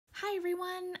Hi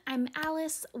everyone, I'm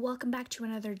Alice. Welcome back to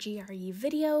another GRE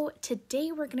video.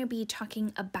 Today we're going to be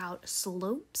talking about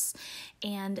slopes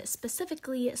and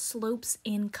specifically slopes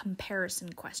in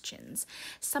comparison questions.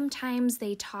 Sometimes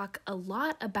they talk a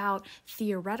lot about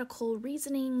theoretical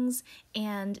reasonings,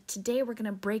 and today we're going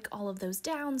to break all of those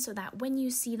down so that when you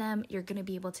see them, you're going to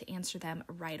be able to answer them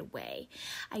right away.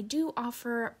 I do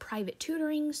offer private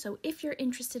tutoring, so if you're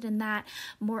interested in that,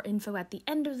 more info at the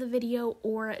end of the video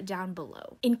or down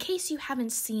below. In case you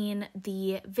haven't seen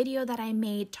the video that I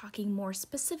made talking more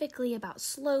specifically about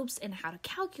slopes and how to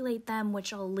calculate them,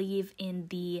 which I'll leave in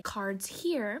the cards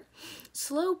here,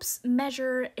 slopes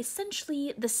measure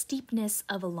essentially the steepness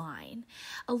of a line.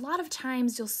 A lot of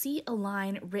times you'll see a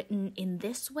line written in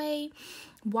this way: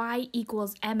 y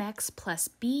equals mx plus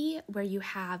b, where you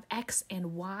have x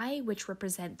and y, which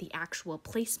represent the actual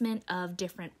placement of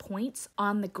different points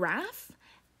on the graph.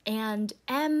 And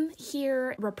m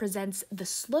here represents the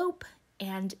slope,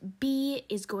 and b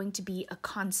is going to be a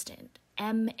constant.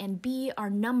 M and b are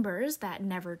numbers that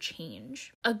never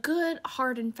change. A good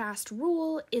hard and fast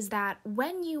rule is that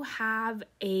when you have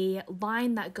a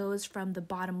line that goes from the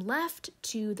bottom left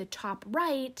to the top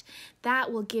right,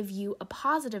 that will give you a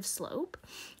positive slope.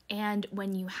 And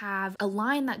when you have a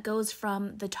line that goes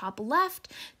from the top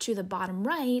left to the bottom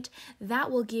right,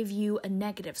 that will give you a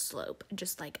negative slope,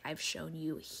 just like I've shown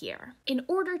you here. In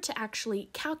order to actually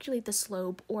calculate the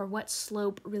slope, or what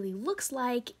slope really looks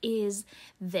like, is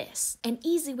this. An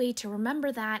easy way to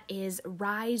remember that is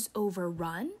rise over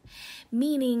run,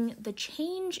 meaning the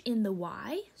change in the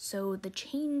y, so the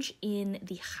change in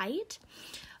the height,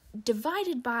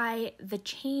 divided by the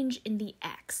change in the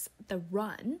x, the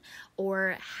run,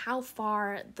 or how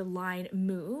far the line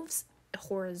moves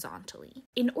horizontally.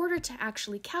 In order to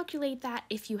actually calculate that,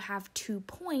 if you have 2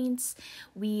 points,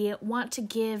 we want to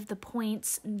give the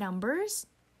points numbers.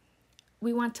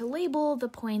 We want to label the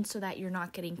points so that you're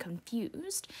not getting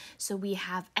confused. So we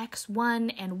have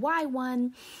x1 and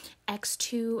y1,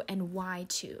 x2 and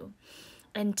y2.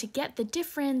 And to get the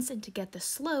difference and to get the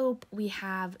slope, we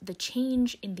have the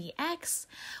change in the x,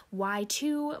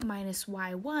 y2 minus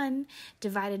y1,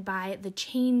 divided by the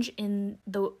change in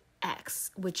the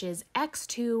x, which is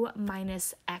x2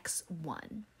 minus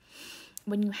x1.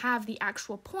 When you have the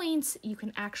actual points, you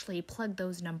can actually plug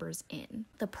those numbers in.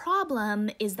 The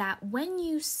problem is that when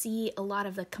you see a lot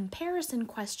of the comparison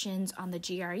questions on the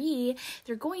GRE,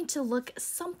 they're going to look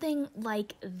something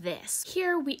like this.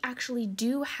 Here we actually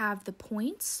do have the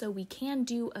points, so we can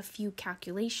do a few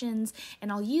calculations,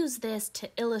 and I'll use this to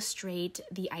illustrate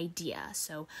the idea.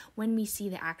 So when we see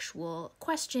the actual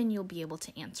question, you'll be able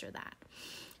to answer that.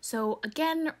 So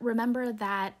again, remember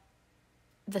that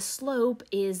the slope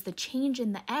is the change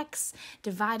in the x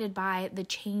divided by the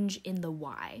change in the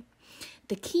y.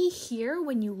 The key here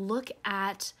when you look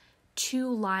at two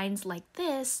lines like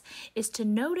this is to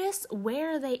notice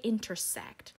where they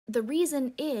intersect. The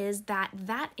reason is that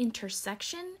that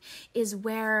intersection is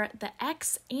where the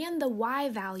x and the y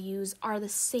values are the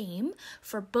same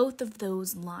for both of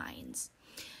those lines.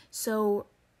 So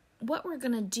what we're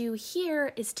going to do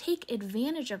here is take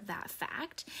advantage of that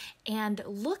fact and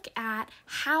look at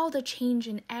how the change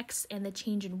in x and the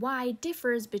change in y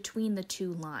differs between the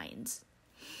two lines.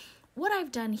 What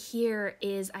I've done here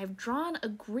is I've drawn a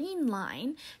green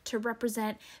line to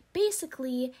represent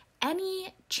basically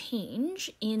any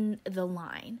change in the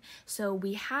line. So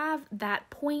we have that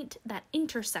point, that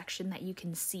intersection that you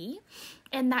can see,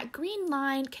 and that green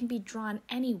line can be drawn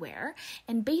anywhere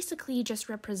and basically just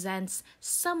represents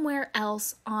somewhere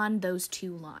else on those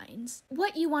two lines.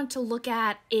 What you want to look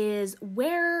at is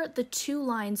where the two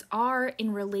lines are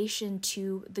in relation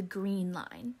to the green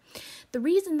line. The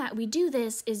reason that we do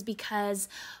this is because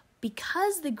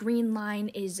the green line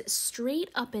is straight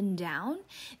up and down,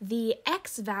 the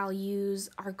x values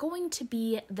are going to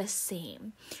be the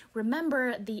same.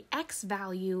 Remember, the x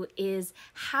value is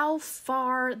how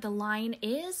far the line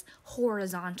is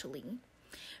horizontally.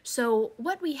 So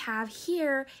what we have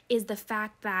here is the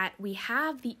fact that we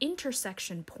have the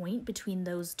intersection point between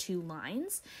those two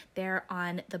lines there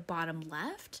on the bottom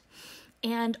left.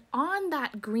 And on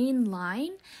that green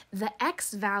line, the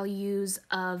x values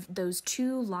of those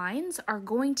two lines are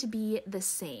going to be the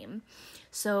same.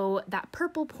 So that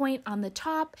purple point on the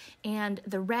top and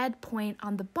the red point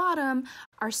on the bottom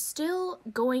are still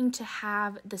going to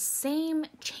have the same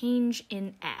change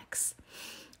in x.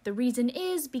 The reason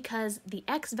is because the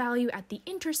x value at the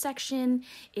intersection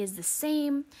is the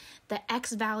same. The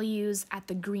x values at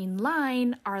the green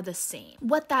line are the same.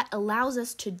 What that allows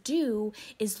us to do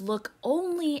is look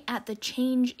only at the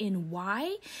change in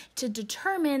y to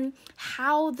determine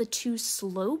how the two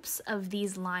slopes of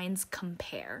these lines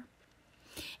compare.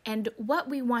 And what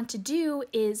we want to do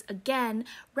is, again,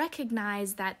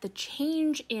 recognize that the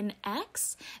change in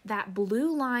x, that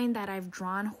blue line that I've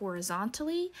drawn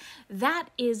horizontally, that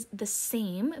is the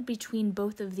same between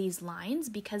both of these lines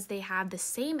because they have the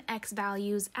same x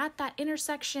values at that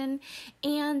intersection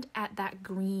and at that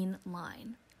green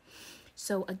line.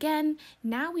 So again,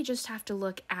 now we just have to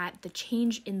look at the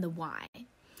change in the y.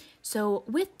 So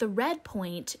with the red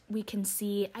point, we can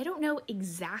see, I don't know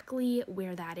exactly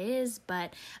where that is,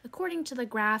 but according to the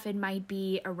graph, it might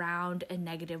be around a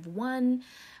 -1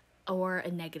 or a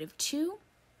 -2.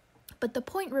 But the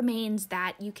point remains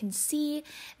that you can see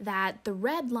that the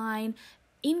red line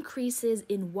increases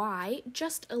in y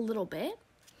just a little bit.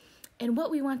 And what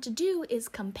we want to do is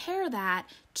compare that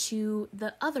to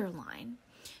the other line.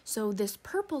 So this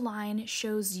purple line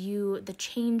shows you the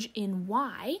change in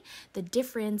y, the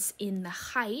difference in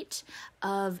the height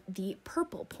of the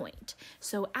purple point.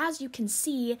 So as you can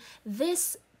see,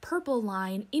 this purple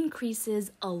line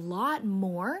increases a lot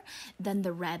more than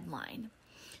the red line.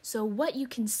 So what you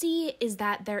can see is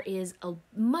that there is a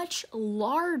much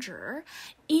larger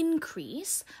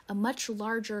increase, a much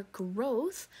larger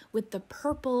growth with the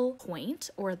purple point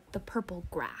or the purple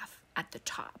graph at the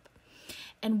top.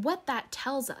 And what that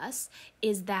tells us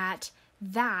is that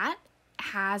that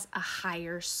has a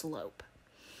higher slope.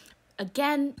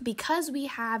 Again, because we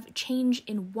have change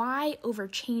in y over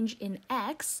change in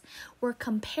x, we're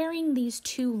comparing these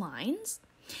two lines.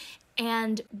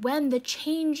 And when the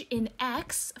change in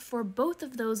x for both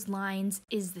of those lines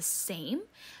is the same,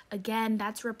 again,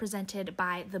 that's represented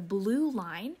by the blue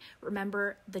line.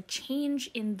 Remember, the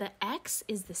change in the x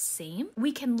is the same.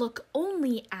 We can look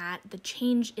only at the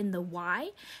change in the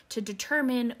y to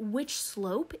determine which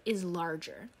slope is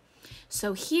larger.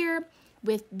 So here,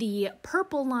 with the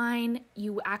purple line,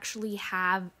 you actually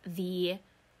have the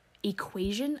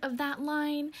equation of that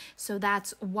line. So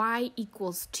that's y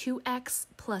equals 2x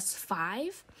plus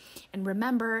 5. And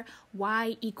remember,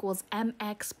 y equals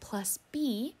mx plus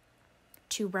b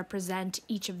to represent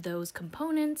each of those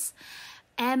components.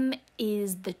 M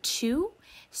is the 2.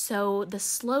 So the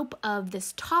slope of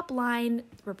this top line,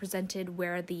 represented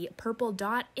where the purple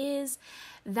dot is,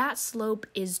 that slope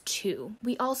is 2.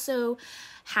 We also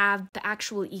have the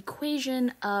actual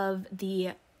equation of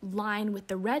the line with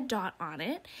the red dot on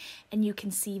it, and you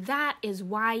can see that is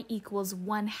y equals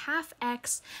 1/2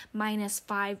 x minus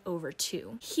 5 over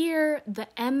 2. Here, the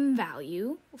m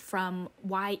value from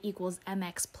y equals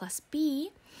mx plus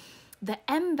b, the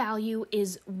m value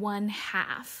is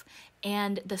 1/2,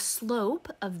 and the slope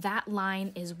of that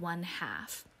line is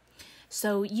 1/2.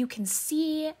 So you can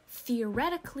see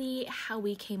theoretically how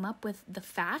we came up with the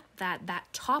fact that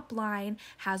that top line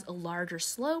has a larger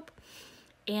slope.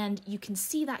 And you can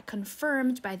see that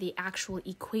confirmed by the actual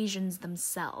equations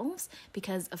themselves,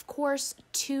 because of course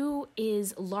 2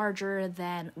 is larger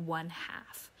than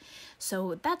 1/2.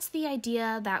 So that's the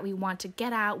idea that we want to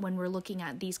get at when we're looking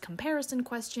at these comparison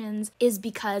questions, is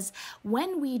because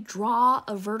when we draw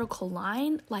a vertical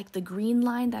line, like the green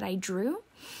line that I drew,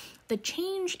 the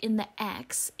change in the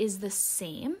x is the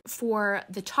same for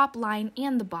the top line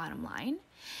and the bottom line.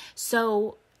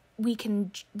 So we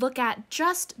can look at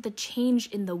just the change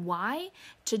in the y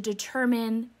to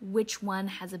determine which one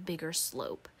has a bigger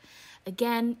slope.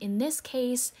 Again, in this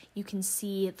case, you can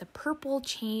see the purple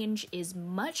change is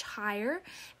much higher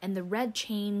and the red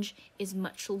change is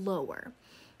much lower,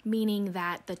 meaning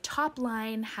that the top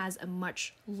line has a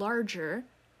much larger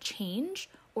change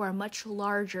or a much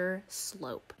larger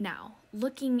slope. Now,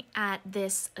 looking at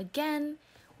this again,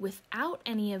 without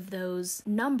any of those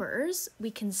numbers,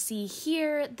 we can see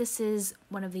here, this is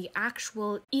one of the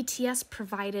actual ETS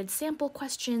provided sample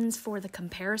questions for the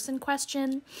comparison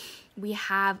question. We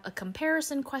have a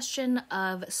comparison question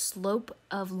of slope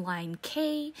of line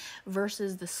K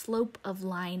versus the slope of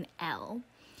line L.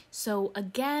 So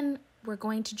again, we're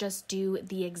going to just do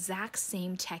the exact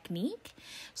same technique.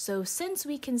 So since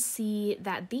we can see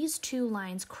that these two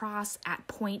lines cross at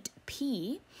point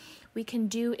P, we can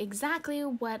do exactly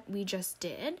what we just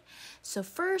did. So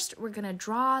first, we're going to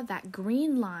draw that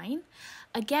green line.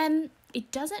 Again, it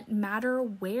doesn't matter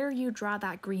where you draw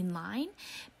that green line.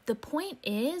 The point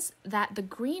is that the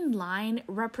green line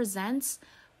represents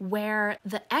where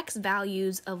the x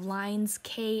values of lines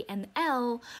K and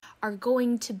L are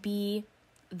going to be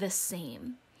the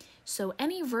same. So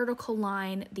any vertical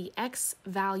line, the x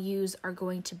values are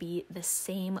going to be the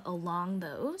same along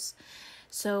those.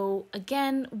 So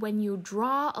again, when you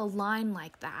draw a line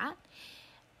like that,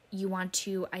 you want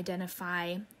to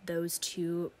identify those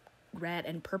two red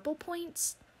and purple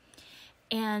points.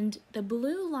 And the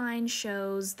blue line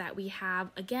shows that we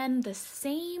have, again, the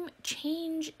same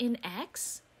change in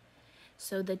x.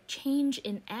 So the change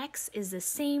in x is the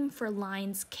same for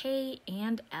lines K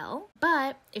and L.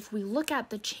 But if we look at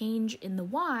the change in the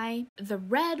y, the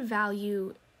red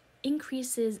value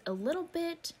increases a little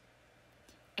bit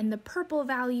and the purple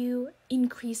value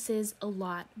increases a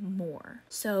lot more.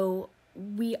 So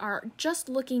we are just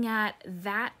looking at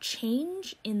that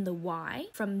change in the y.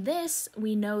 From this,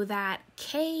 we know that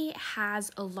K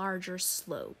has a larger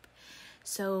slope.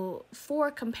 So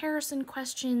for comparison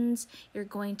questions, you're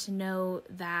going to know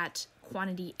that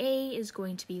quantity A is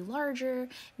going to be larger,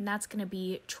 and that's going to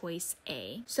be choice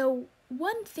A. So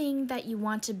one thing that you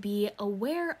want to be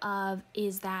aware of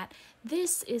is that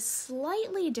this is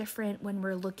slightly different when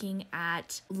we're looking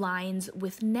at lines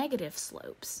with negative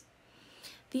slopes.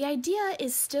 The idea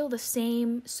is still the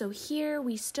same, so here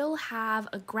we still have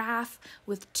a graph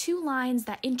with two lines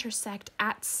that intersect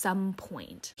at some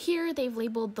point. Here they've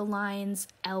labeled the lines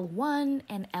L1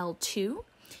 and L2,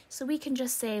 so we can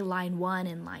just say line 1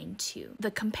 and line 2.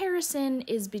 The comparison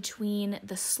is between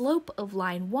the slope of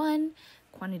line 1,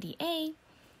 quantity A,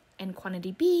 and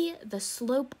quantity B, the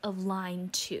slope of line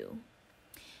 2.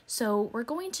 So we're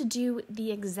going to do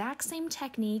the exact same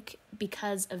technique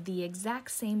because of the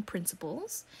exact same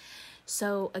principles.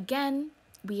 So again,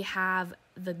 we have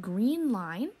the green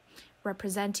line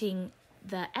representing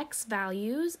the x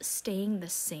values staying the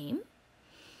same.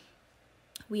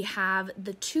 We have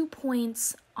the 2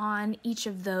 points on each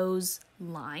of those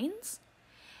lines.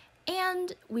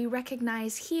 And we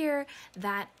recognize here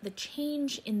that the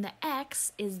change in the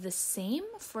x is the same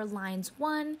for lines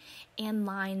 1 and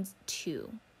lines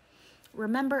 2.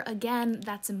 Remember, again,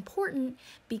 that's important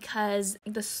because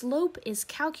the slope is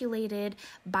calculated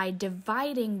by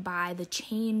dividing by the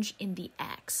change in the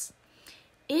x.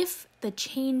 If the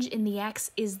change in the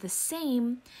x is the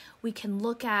same, we can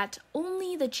look at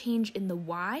only the change in the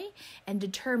y and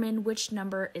determine which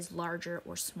number is larger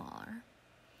or smaller.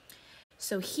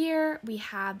 So here we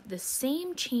have the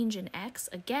same change in x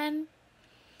again.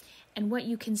 And what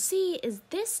you can see is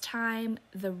this time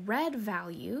the red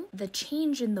value, the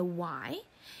change in the y,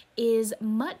 is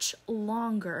much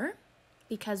longer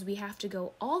because we have to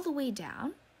go all the way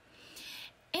down.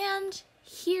 And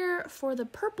here for the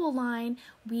purple line,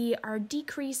 we are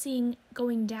decreasing,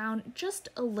 going down just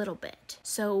a little bit.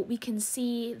 So we can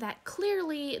see that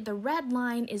clearly the red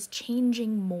line is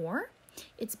changing more.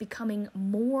 It's becoming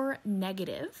more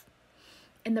negative.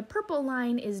 And the purple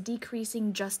line is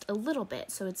decreasing just a little bit,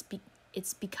 so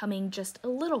it's becoming just a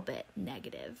little bit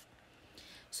negative.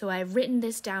 So I've written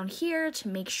this down here to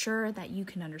make sure that you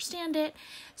can understand it.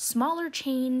 Smaller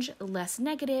change, less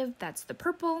negative, that's the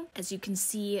purple. As you can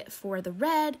see for the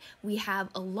red, we have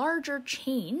a larger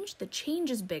change. The change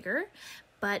is bigger,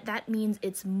 but that means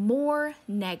it's more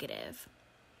negative.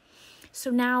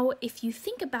 So now if you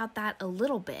think about that a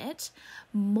little bit,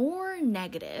 more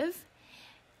negative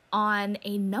on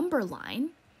a number line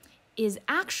is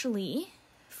actually,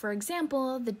 for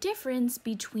example, the difference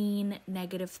between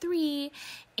 -3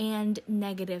 and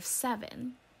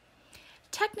 -7.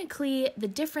 Technically, the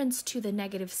difference to the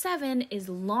 -7 is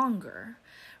longer,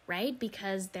 right?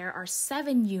 Because there are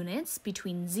 7 units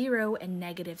between 0 and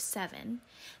 -7.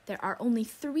 There are only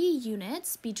 3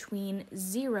 units between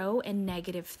 0 and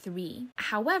 -3.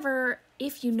 However,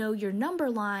 if you know your number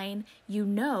line, you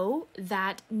know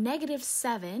that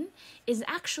 -7 is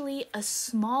actually a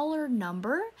smaller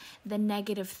number than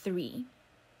 -3.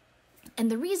 And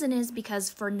the reason is because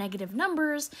for negative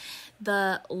numbers,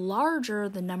 the larger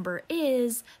the number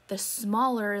is, the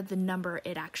smaller the number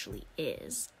it actually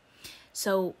is.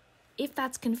 So if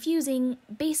that's confusing,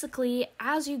 basically,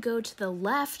 as you go to the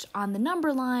left on the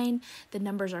number line, the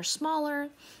numbers are smaller.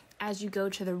 As you go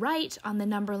to the right on the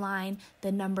number line,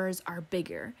 the numbers are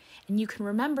bigger. And you can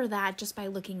remember that just by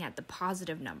looking at the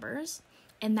positive numbers.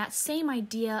 And that same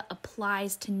idea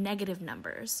applies to negative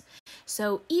numbers.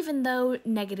 So even though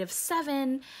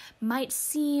 -7 might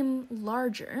seem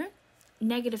larger,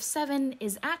 -7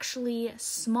 is actually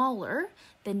smaller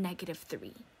than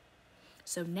 -3.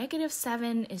 So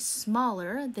 -7 is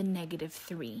smaller than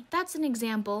 -3. That's an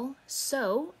example.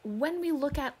 So when we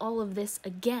look at all of this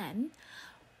again,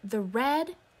 the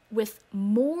red with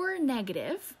more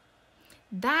negative,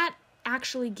 that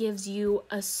actually gives you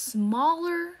a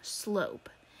smaller slope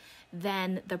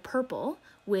than the purple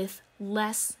with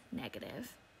less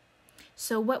negative.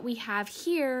 So what we have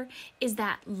here is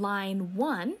that line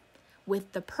 1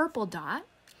 with the purple dot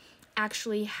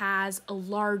actually has a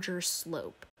larger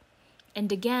slope.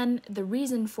 And again, the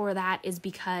reason for that is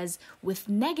because with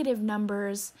negative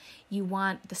numbers, you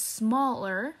want the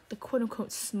smaller, the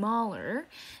quote-unquote smaller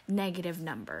negative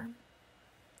number.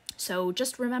 So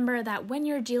just remember that when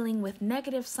you're dealing with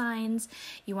negative signs,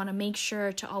 you want to make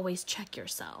sure to always check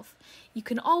yourself. You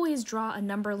can always draw a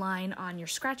number line on your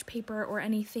scratch paper or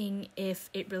anything if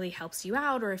it really helps you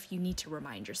out or if you need to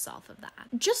remind yourself of that.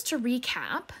 Just to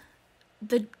recap,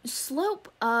 the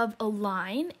slope of a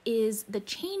line is the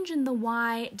change in the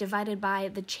y divided by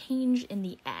the change in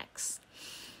the x.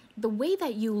 The way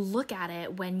that you look at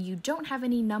it when you don't have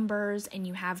any numbers and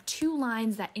you have two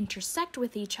lines that intersect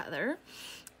with each other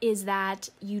is that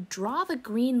you draw the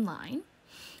green line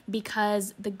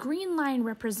because the green line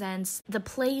represents the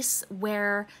place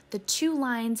where the two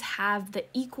lines have the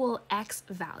equal x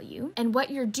value. And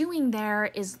what you're doing there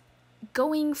is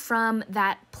going from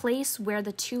that place where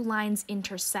the two lines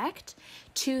intersect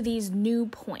to these new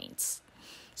points.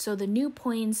 So the new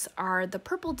points are the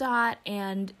purple dot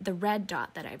and the red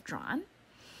dot that I've drawn.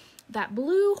 That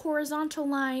blue horizontal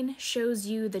line shows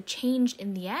you the change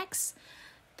in the x.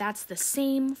 That's the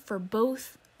same for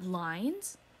both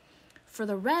lines. For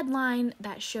the red line,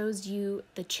 that shows you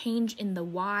the change in the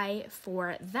y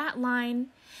for that line.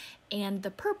 And the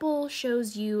purple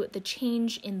shows you the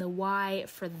change in the y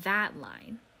for that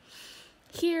line.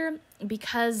 Here,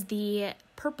 because the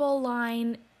purple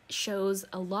line shows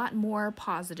a lot more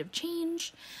positive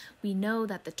change, we know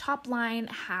that the top line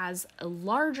has a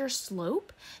larger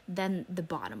slope than the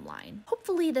bottom line.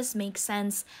 Hopefully this makes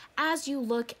sense. As you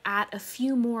look at a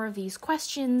few more of these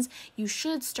questions, you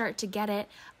should start to get it.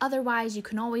 Otherwise, you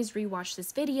can always rewatch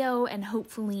this video and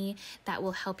hopefully that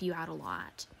will help you out a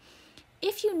lot.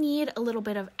 If you need a little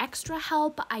bit of extra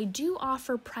help, I do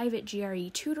offer private GRE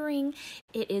tutoring.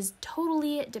 It is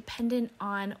totally dependent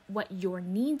on what your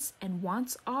needs and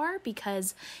wants are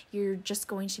because you're just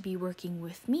going to be working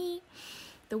with me.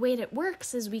 The way that it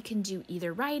works is we can do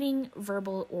either writing,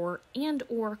 verbal, or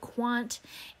quant,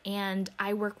 and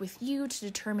I work with you to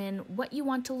determine what you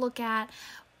want to look at,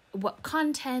 what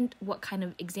content, what kind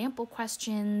of example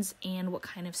questions, and what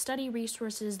kind of study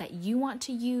resources that you want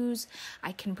to use.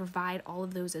 I can provide all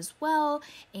of those as well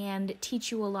and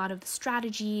teach you a lot of the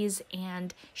strategies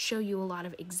and show you a lot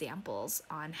of examples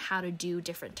on how to do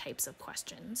different types of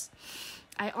questions.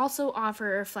 I also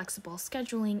offer flexible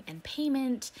scheduling and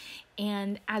payment,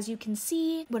 and as you can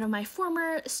see, one of my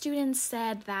former students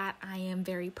said that I am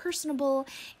very personable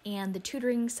and the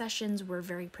tutoring sessions were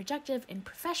very productive and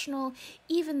professional,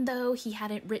 even though he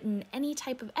hadn't written any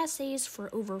type of essays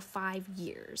for over 5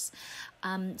 years.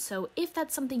 So if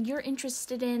that's something you're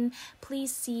interested in,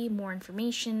 please see more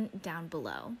information down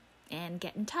below and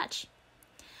get in touch.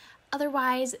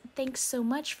 Otherwise, thanks so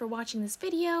much for watching this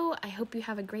video. I hope you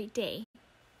have a great day.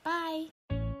 Bye!